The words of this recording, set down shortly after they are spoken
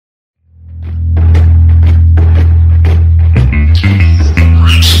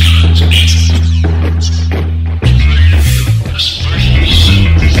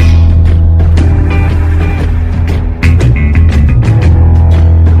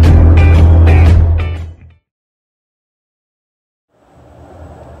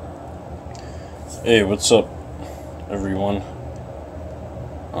Hey, what's up, everyone?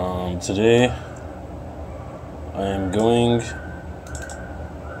 Today I am going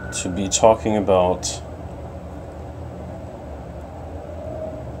to be talking about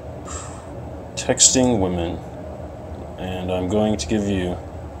texting women, and I'm going to give you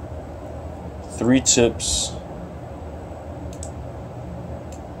 3 tips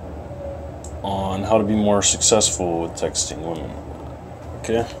on how to be more successful with texting women.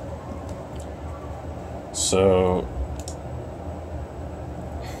 Okay? So,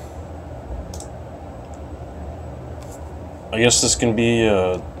 I guess this can be,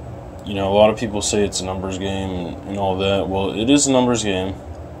 a lot of people say it's a numbers game and all that. Well, it is a numbers game.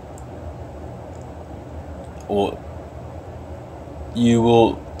 Well, you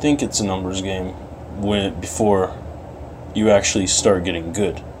will think it's a numbers game before you actually start getting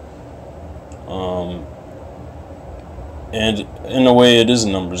good. And in a way, it is a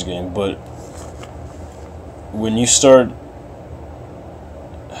numbers game, but when you start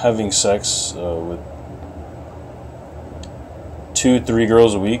having sex with 2-3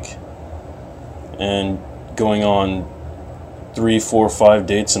 girls a week and going on 3, 4, 5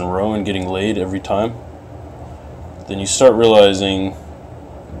 dates in a row and getting laid every time, then you start realizing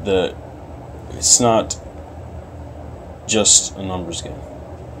that it's not just a numbers game.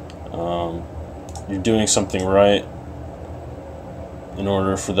 You're doing something right in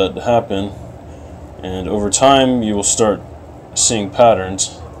order for that to happen, and over time you will start seeing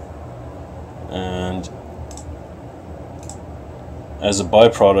patterns, and as a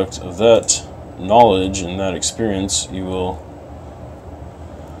byproduct of that knowledge and that experience, you will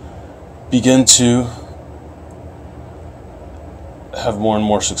begin to have more and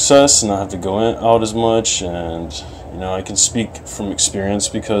more success and not have to go out as much. And I can speak from experience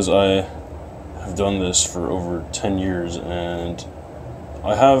because I have done this for over 10 years, and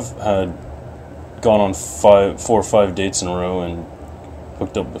I have gone on 4 or 5 dates in a row and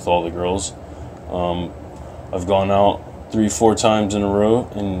hooked up with all the girls. I've gone out 3-4 times in a row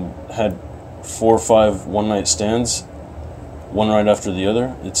and had 4 or 5 one-night stands, one right after the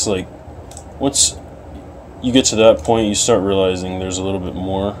other. It's like, once you get to that point, you start realizing there's a little bit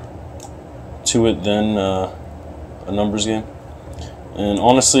more to it than a numbers game. And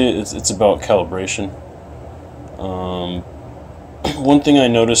honestly, it's about calibration. One thing I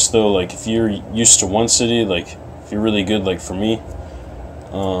noticed though, like if you're used to one city, like if you're really good, like for me,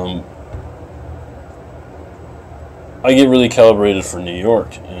 I get really calibrated for New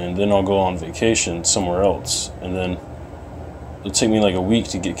York, and then I'll go on vacation somewhere else, and then it'll take me like a week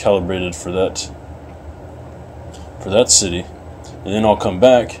to get calibrated for that city, and then I'll come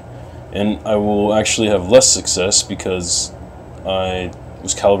back and I will actually have less success because I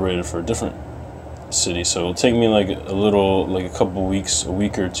was calibrated for a different city. So it'll take me like a couple weeks, a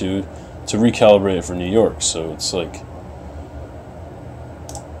week or two to recalibrate it for New York. So it's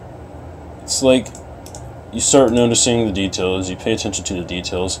like you start noticing the details, you pay attention to the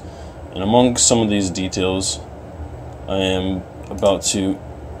details, and among some of these details, I am about to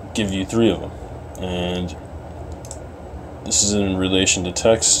give you 3 of them. And this is in relation to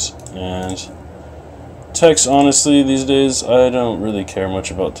text. And text, honestly, these days, I don't really care much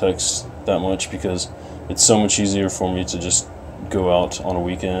about text that much because it's so much easier for me to just go out on a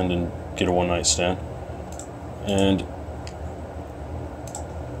weekend and get a one-night stand. And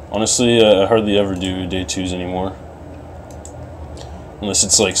honestly, I hardly ever do day 2s anymore, unless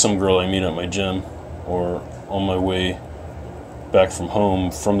it's like some girl I meet at my gym or on my way back from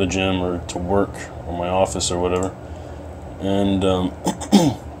home from the gym or to work or my office or whatever. And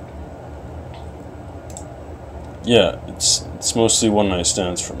yeah, it's mostly one-night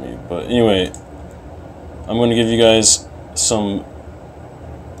stands for me. But anyway, I'm going to give you guys some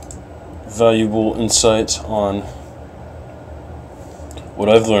valuable insight on what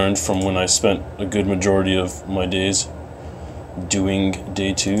I've learned from when I spent a good majority of my days doing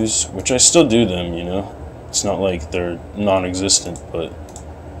day 2s, which I still do them, It's not like they're non-existent, but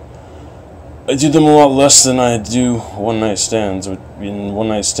I do them a lot less than I do one-night stands. In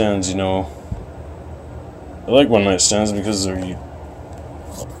one-night stands, I like one-night stands because they're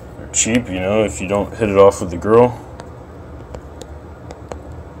cheap, If you don't hit it off with the girl,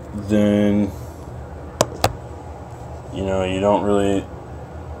 then, you don't really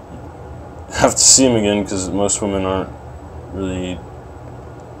have to see them again, because most women aren't really,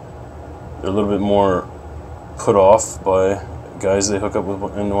 they're a little bit more put off by guys they hook up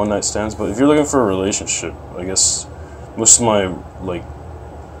with in one-night stands. But if you're looking for a relationship, I guess most of my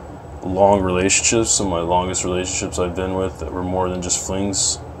long relationships, some of my longest relationships I've been with that were more than just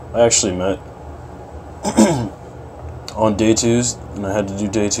flings, I actually met on day 2s, and I had to do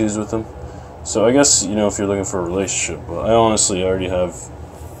day 2s with them. So I guess, you know, if you're looking for a relationship, but I honestly already have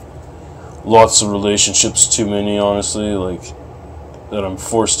lots of relationships, too many, honestly, like, that I'm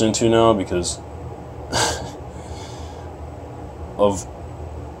forced into now because of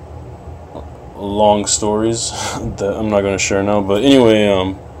long stories that I'm not going to share now. But anyway,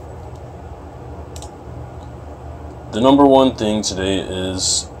 the number one thing today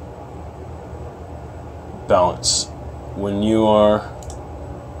is balance. When you are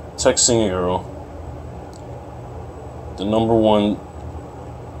texting a girl, the number one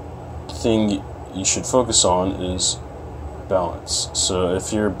thing you should focus on is balance. So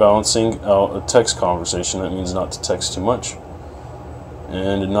if you're balancing out a text conversation, that means not to text too much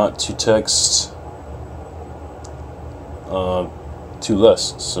and not to text too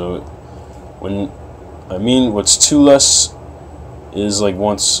less. So when I mean what's too less is like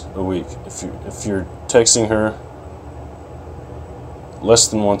once a week. If you're texting her less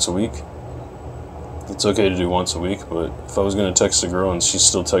than once a week, it's okay to do once a week. But if I was going to text a girl and she's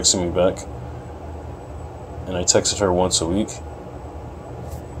still texting me back, and I texted her once a week,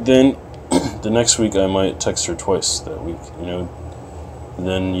 then the next week I might text her twice that week, you know.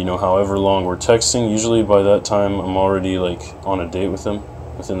 Then, you know, however long we're texting, usually by that time I'm already like on a date with them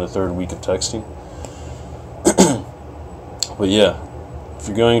within the third week of texting. But yeah, if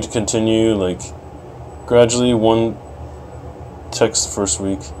you're going to continue, like, gradually one text the first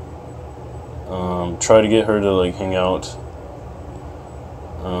week, try to get her to like hang out,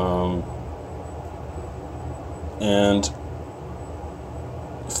 and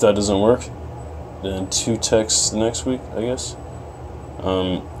if that doesn't work, then 2 texts the next week, I guess.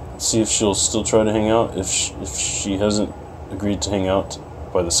 See if she'll still try to hang out. If she hasn't agreed to hang out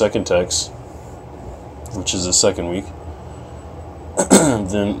by the second text, which is the second week,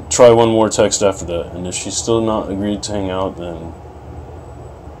 then try one more text after that. And if she's still not agreed to hang out, then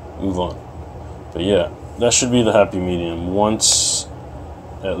move on. But yeah, that should be the happy medium. Once,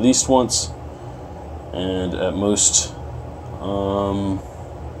 at least once, and at most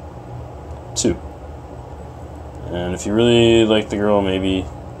 2. And if you really like the girl, maybe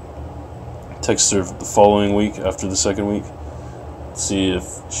text her the following week after the second week. See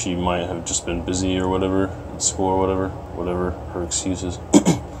if she might have just been busy or whatever at school or whatever her excuse is.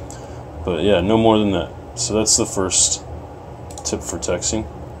 But yeah, no more than that. So that's the first tip for texting.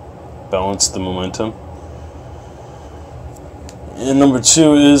 Balance the momentum. And number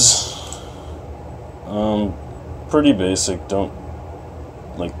 2 is pretty basic. Don't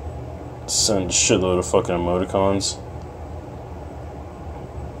like send a shitload of fucking emoticons,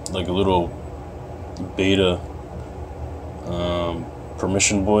 like a little beta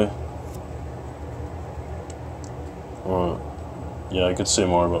permission boy. Or yeah, I could say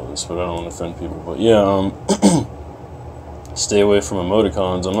more about this, but I don't want to offend people. But yeah, stay away from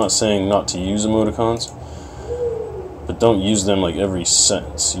emoticons. I'm not saying not to use emoticons, but don't use them like every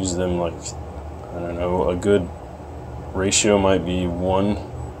sentence. Use them like, I don't know, a good ratio might be 1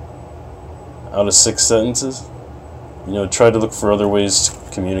 out of 6 sentences. You know, try to look for other ways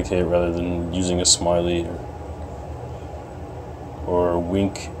to communicate rather than using a smiley or a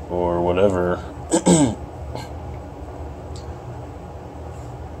wink or whatever.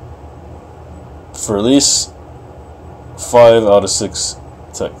 For at least 5 out of 6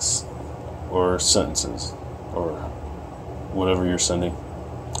 texts or sentences or whatever you're sending.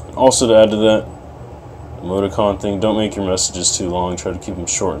 And also, to add to that emoticon thing, don't make your messages too long. Try to keep them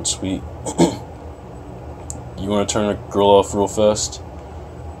short and sweet. You want to turn a girl off real fast,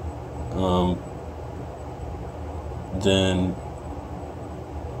 then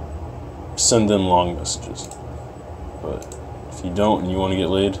send them long messages. But if you don't and you want to get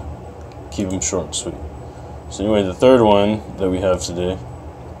laid, keep them short and sweet. So anyway, the third one that we have today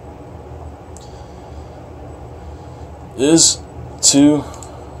is to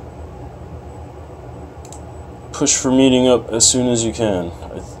push for meeting up as soon as you can.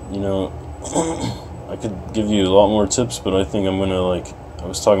 You know, I could give you a lot more tips, but I think I'm gonna, like, I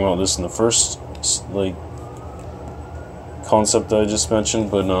was talking about this in the first like concept that I just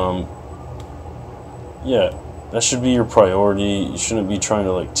mentioned, but yeah, that should be your priority. You shouldn't be trying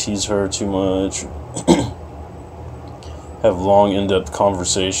to like tease her too much, have long in-depth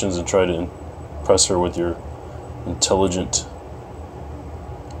conversations and try to impress her with your intelligent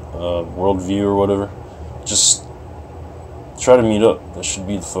worldview or whatever. Just try to meet up. That should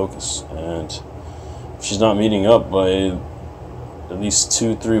be the focus. And if she's not meeting up by at least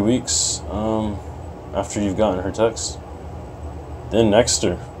 2-3 weeks after you've gotten her text, then next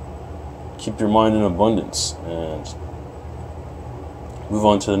her. Keep your mind in abundance and move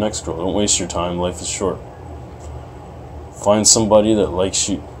on to the next girl. Don't waste your time. Life is short. Find somebody that likes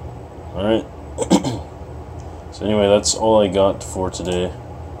you. Alright. So anyway, that's all I got for today.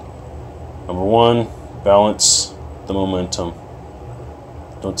 Number one, balance the momentum.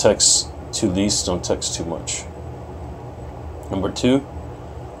 Don't text too least, don't text too much. Number two,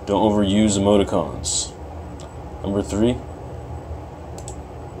 don't overuse emoticons. Number three,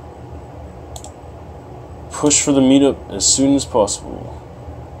 push for the meetup as soon as possible.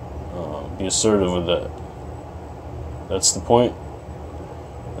 Be assertive with that. That's the point.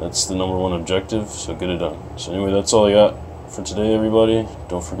 That's the number one objective, so get it done. So anyway, that's all I got for today, everybody.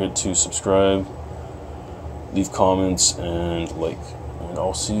 Don't forget to subscribe, leave comments, and like. And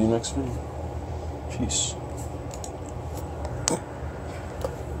I'll see you next video. Peace.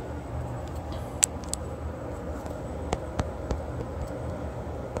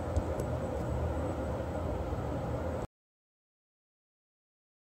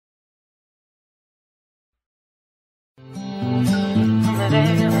 From the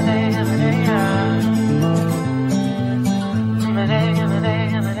day